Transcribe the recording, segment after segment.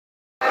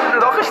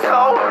ich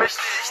traue mich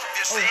nicht.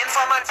 Wir stehen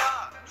vom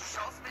Altar. Du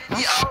schaust mir in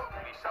die Augen.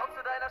 Wie schaust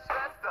du deiner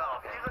Schwester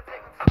auf ihre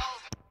dicken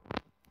Trauben?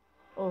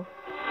 Oh.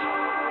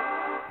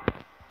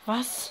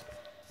 Was?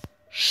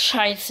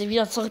 Scheiße,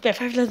 wieder zurück bei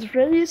Five Nights at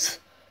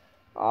Freddy's?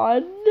 Oh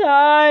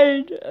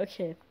nein!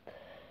 Okay.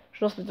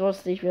 Schluss mit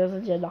uns nicht. Wir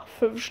sind ja nach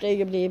 5 stehen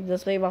geblieben,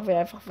 deswegen machen wir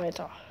einfach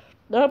weiter.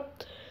 Ne?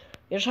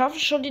 Wir schaffen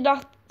schon die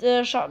Nacht,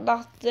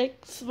 Nacht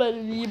 6, meine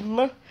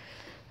Lieben.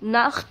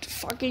 Nacht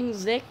fucking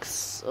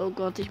 6. Oh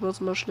Gott, ich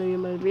muss mal schnell hier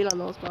mein WLAN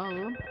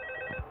ausmachen. Ne?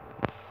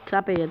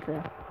 Klappe jetzt,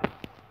 ja.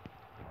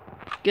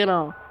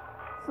 Genau.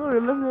 So,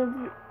 wir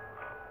müssen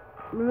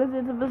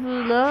jetzt ein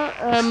bisschen, ne,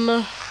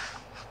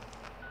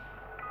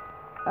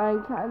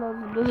 ein kleiner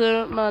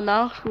bisschen mal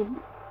Nachschub.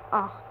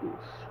 Ach du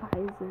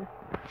Scheiße.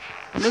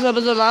 Wir müssen ein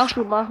bisschen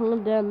Nachschub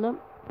machen, denn, ne,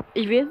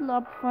 ich weiß nicht,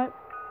 ob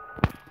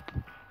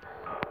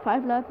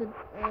Five Nights at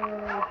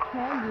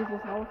Candy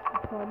ist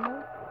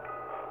rausgekommen.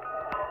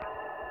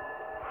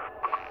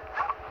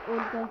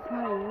 Und das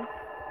heißt,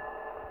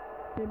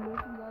 wir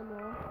müssen dann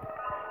noch,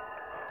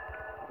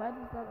 falls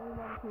es dann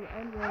irgendwann zu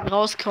Ende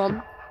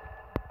rauskommt,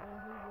 dann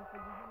haben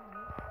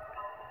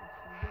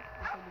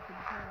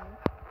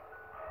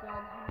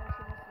wir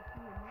schon was zu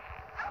tun.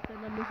 Denn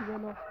dann müssen wir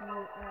noch die 1,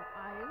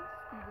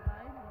 die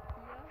 3, die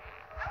 4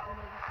 und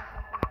dann ist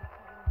das noch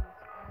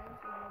die 1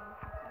 und dann noch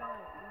die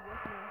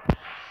 2.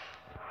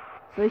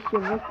 Soll ich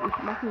hier weg? Ich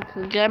mache jetzt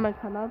gleich meinen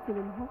Kanal zu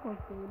den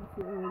Horrorfilmen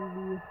hier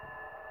irgendwie.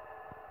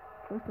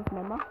 Soll ich das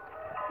mal machen?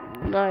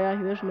 Naja, ich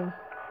will schnell.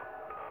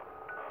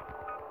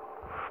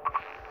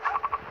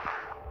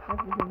 Das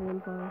ist auf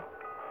jeden Fall.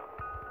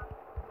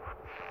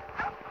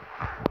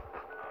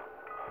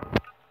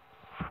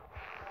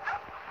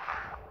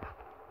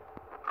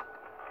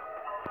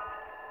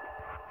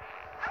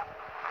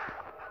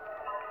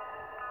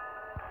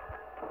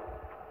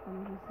 Ich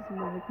muss das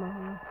mal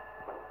wegmachen.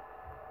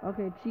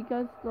 Okay, Chica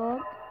ist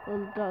dort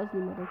und da ist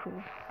niemand,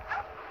 okay.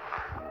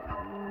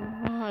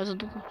 Also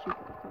das ist Chica,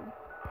 okay.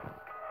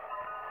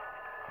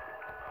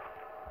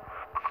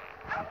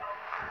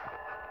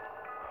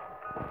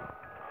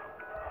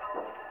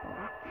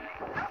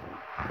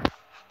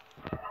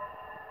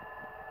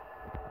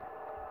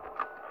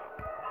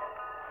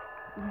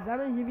 Ich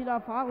sammle hier wieder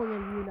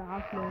Erfahrungen wie in der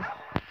Arschloch.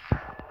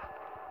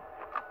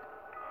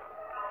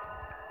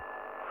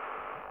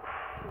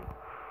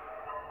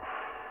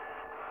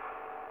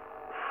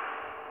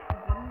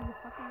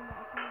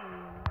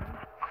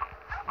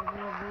 Also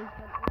wenn ich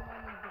dann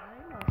irgendwann einen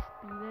Dreier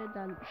spiele,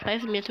 dann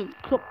scheiße mir zum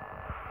Club.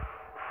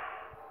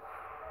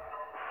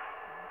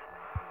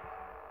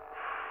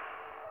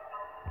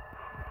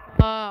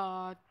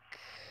 Fuck.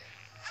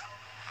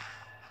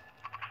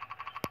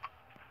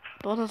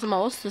 Doch, das immer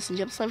austesten.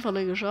 Ich hab's einfach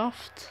nicht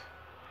geschafft.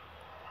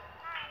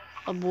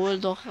 Obwohl,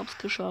 doch, ich hab's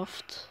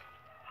geschafft.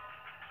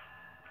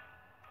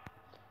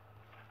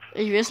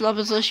 Ich weiß nicht, ob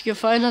es euch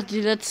gefallen hat, die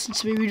letzten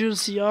 2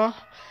 Videos hier,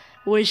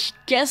 wo ich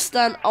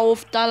gestern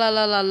auf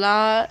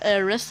Dalalala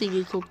Wrestling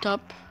geguckt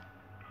habe.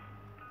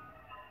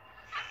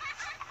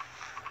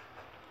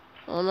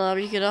 Und dann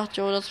habe ich gedacht,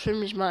 jo, das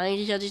filme ich mal.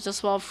 Eigentlich hatte ich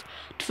das mal auf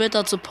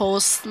Twitter zu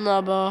posten,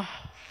 aber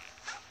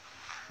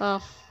ja,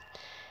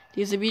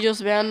 diese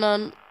Videos werden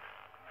dann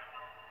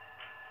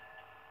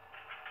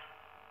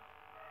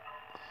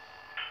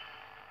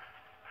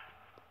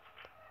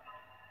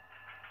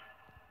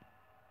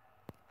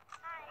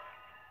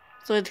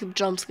so, jetzt gibt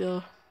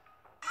Jumpscare.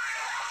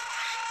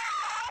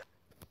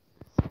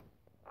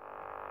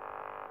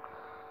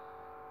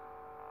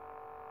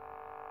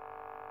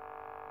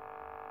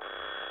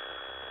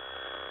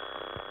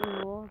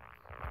 Oh.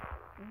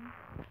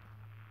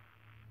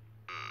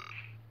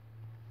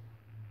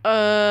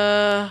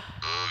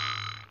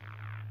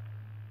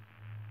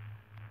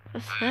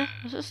 Was, hä?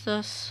 Was ist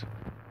das?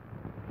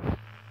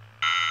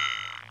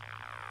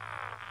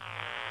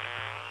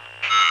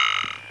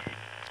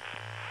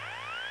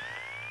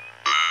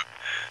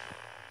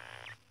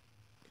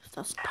 Ist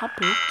das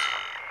Puppet?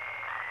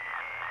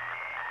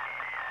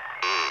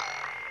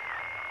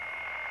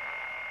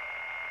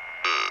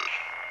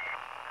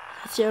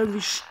 Hat hier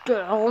irgendwie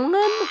Störungen?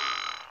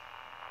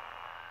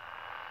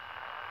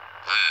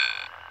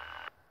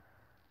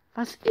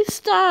 Was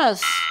ist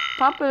das?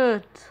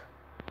 Puppet.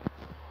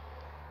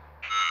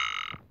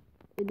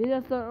 Ich sehe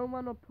das da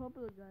irgendwann noch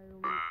Purple Guy,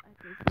 Junge.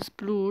 Alter, ist das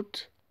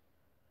Blut?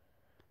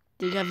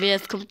 Digga, wer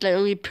jetzt kommt gleich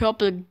irgendwie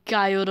Purple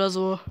Guy oder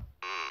so.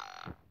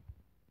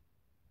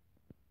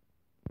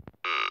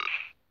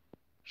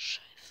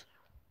 Scheiße.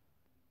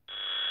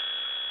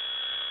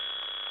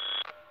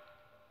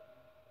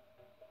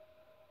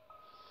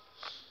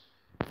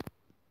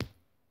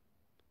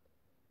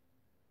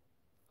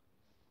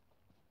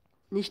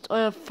 Nicht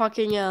euer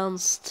fucking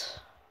Ernst.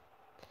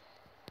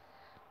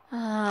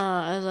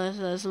 Also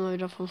ist immer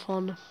wieder von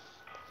vorne.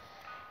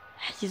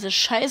 Diese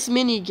scheiß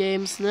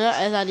Minigames, ne?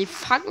 Alter, die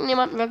fucken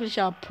jemanden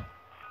wirklich ab.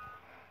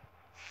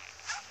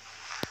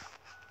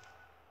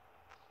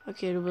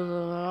 Okay, du bist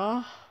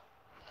da.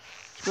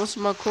 Ich muss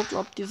mal gucken,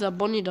 ob dieser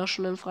Bonnie da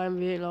schon im freien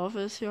Wehlauf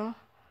ist, ja.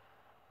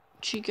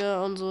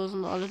 Chica und so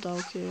sind alle da,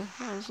 okay.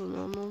 Also in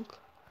Ordnung.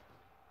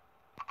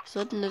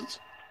 Sollten jetzt.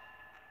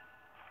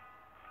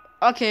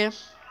 Okay.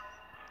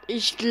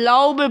 Ich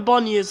glaube,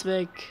 Bonnie ist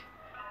weg.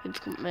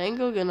 Jetzt kommt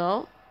Mango,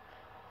 genau.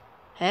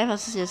 Hä,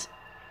 was ist jetzt?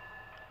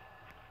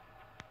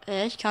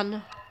 Ich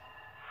kann.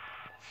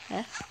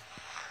 Hä?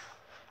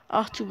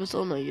 Ach, du bist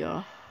auch noch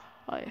hier.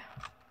 Hi.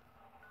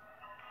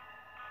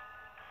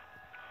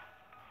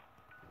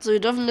 So,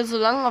 wir dürfen nicht so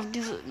lange auf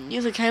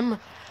diese Cam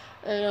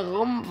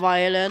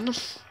rumweilen.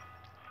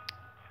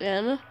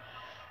 Ja, ne?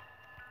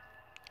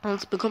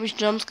 Sonst bekomme ich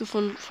Jumpscare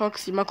von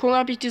Foxy. Mal gucken,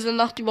 ob ich diese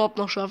Nacht überhaupt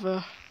noch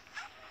schaffe.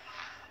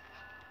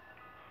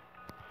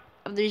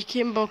 Aber ich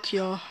keinen Bock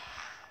hier.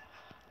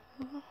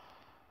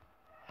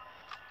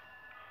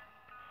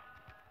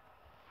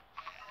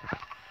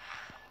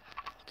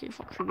 Okay,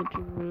 Foxy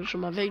geht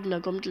schon mal weg.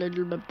 Da kommt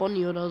Little bei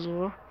Bonnie oder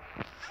so.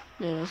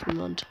 Ne, da ist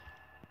niemand.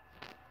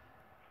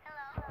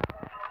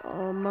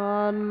 Oh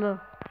Mann.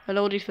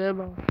 Hallo, dich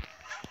selber.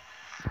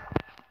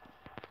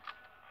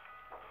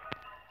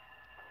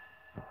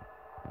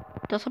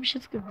 Das habe ich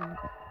jetzt gehört.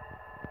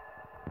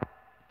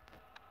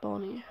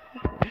 Bonnie.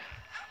 Okay.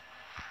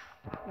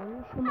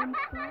 Schon mal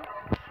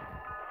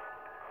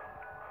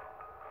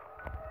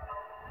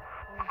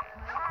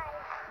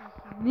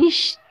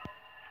nicht.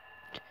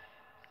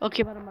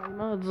 Okay, warte mal, ich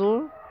mache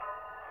so.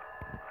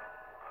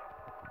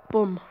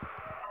 Bumm.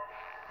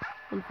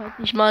 Und falls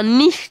ich mal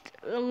nicht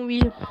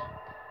irgendwie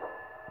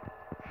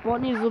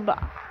Bonnie so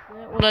beachte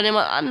oder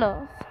jemand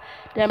anders,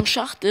 der im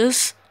Schacht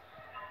ist,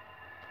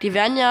 die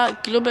werden ja,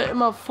 glaube ich,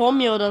 immer vor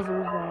mir oder so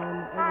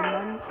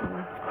sein.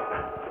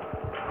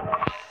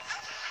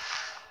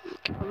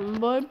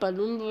 Also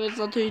Ballon jetzt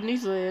natürlich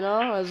nicht so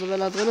jeder. Also wenn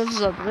er drin ist,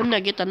 ist er drin,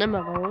 der geht dann nicht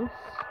mehr raus.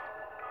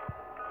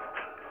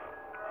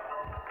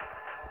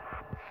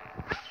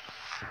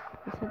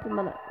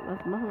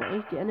 Was machen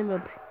eigentlich die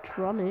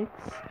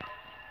Animatronics?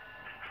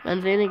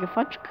 Wenn sie einige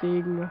Fatsch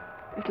kriegen.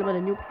 Ich glaube,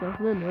 der juckt das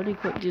nicht, ne?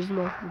 Die sind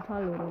aus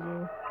Metall oder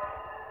so.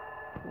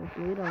 Aus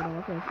Leder oder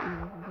was weiß ich,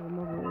 was auch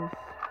immer so ist.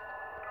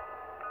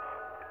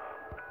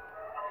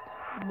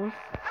 Muss.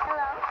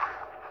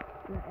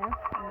 In der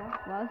ersten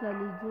Nacht war es ja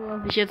nicht so,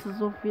 dass ich jetzt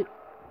so viel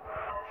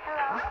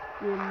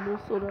abgehen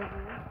muss oder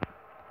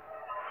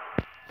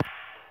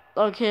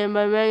so. Okay,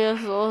 bei mir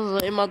ist es auch so,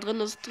 immer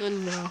drin ist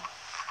drin, ja.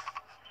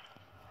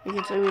 Wenn ich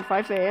jetzt irgendwie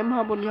 5 AM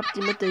habe und ich habe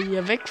die Mitte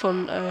hier weg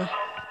von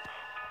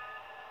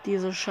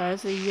diese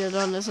Scheiße hier,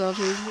 dann ist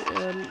natürlich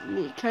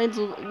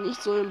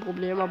nicht so ein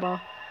Problem, aber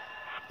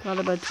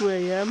gerade bei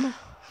 2 AM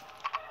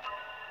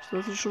ist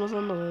natürlich schon was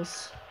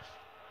anderes.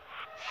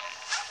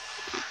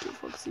 Okay,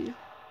 Foxy.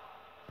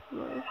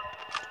 Nein.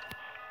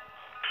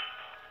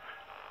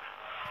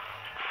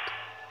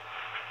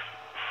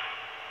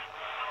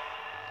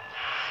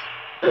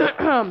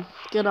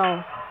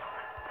 Genau.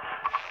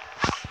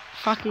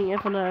 Fucking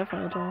FNF,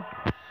 Alter.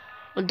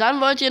 Und dann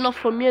wollt ihr noch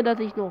von mir, dass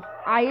ich noch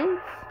 1,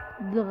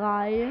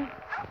 3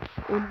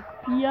 und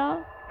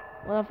 4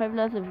 oder 5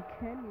 Leute wie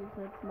Candy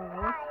jetzt mal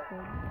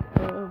rauskommen.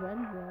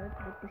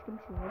 Wird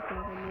bestimmt schon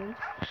rauskommen.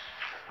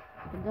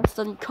 Wenn das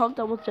dann kommt,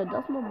 dann muss ich ja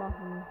das noch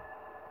machen.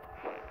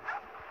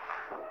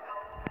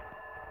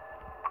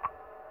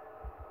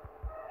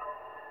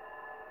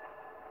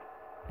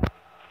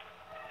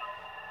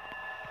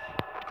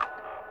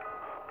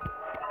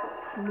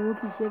 Muss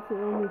ich jetzt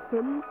irgendwie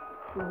 5,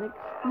 6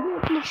 Spiele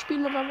jetzt noch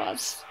spielen oder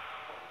was?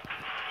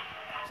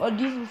 Von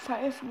diesen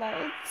 5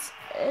 Nights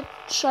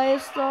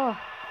Scheiß da.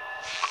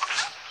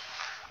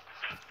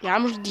 Wir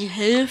haben schon die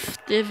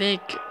Hälfte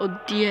weg. Und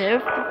die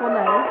Hälfte von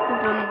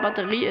der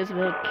Batterie ist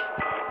weg.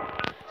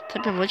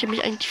 Dann wollt ihr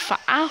mich eigentlich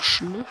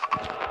verarschen, ne?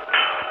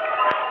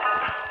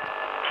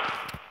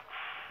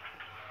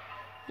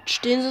 Jetzt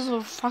stehen sie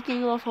so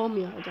fucking immer vor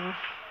mir, Alter.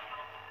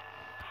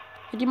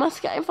 Die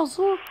Maske einfach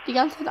so die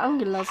ganze Zeit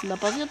angelassen. Da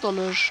passiert doch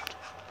nichts.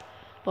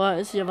 Boah,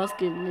 ist hier was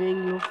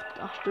wegen Luft.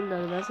 Ach stimmt,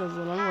 dann wäre es ja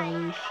so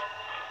langweilig.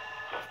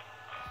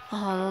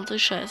 Ah, oh,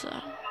 Scheiße.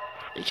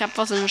 Ich hab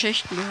was in den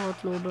Schächten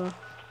gehört, glaube.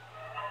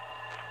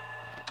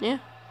 Ne?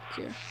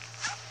 Okay.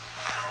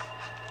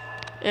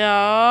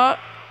 Ja.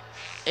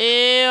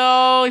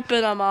 Eyo, ich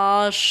bin am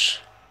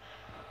Arsch.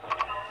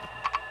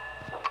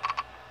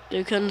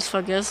 Wir können es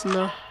vergessen,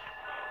 ne?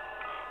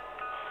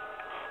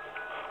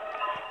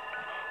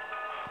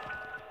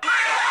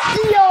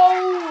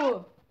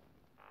 Yo!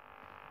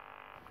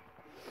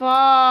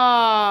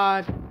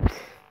 Fuck!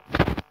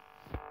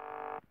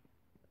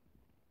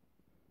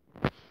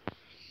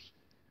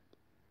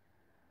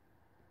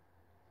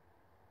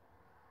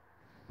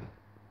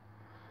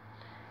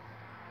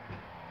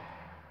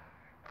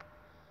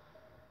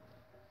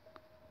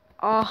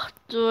 Ach,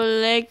 du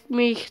leck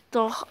mich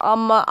doch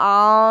am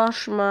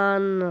Arsch,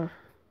 Mann.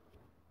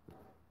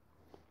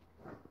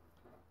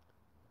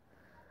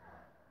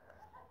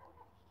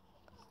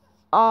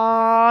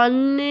 Oh,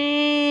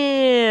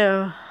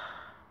 nee.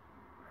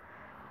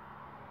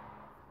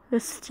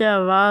 Wisst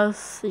ihr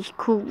was? Ich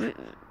guck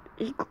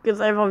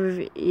jetzt einfach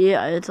WWE,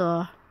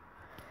 Alter.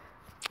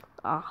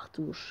 Ach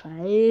du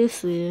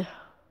Scheiße.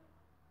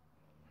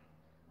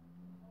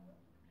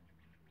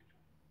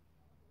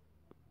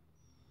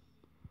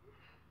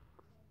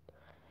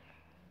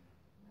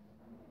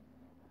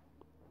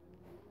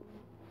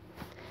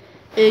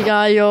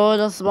 Egal, jo,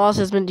 das war's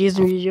jetzt mit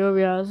diesem Video.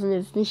 Wir sind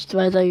jetzt nicht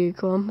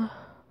weitergekommen.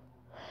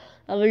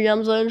 Aber wir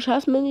haben so einen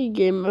scheiß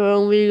Minigame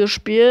irgendwie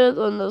gespielt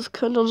und das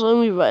könnte uns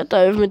irgendwie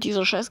weiterhelfen mit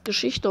dieser scheiß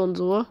Geschichte und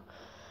so.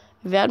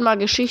 Wir werden mal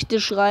Geschichte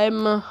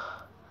schreiben.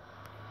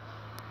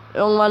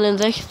 Irgendwann in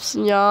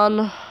 16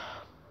 Jahren.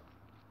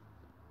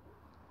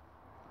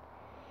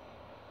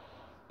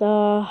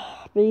 Da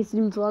bin ich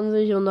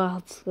 27 und da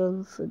hat's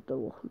ganz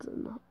Wochen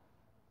Sinn.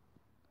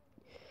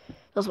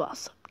 Das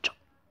war's.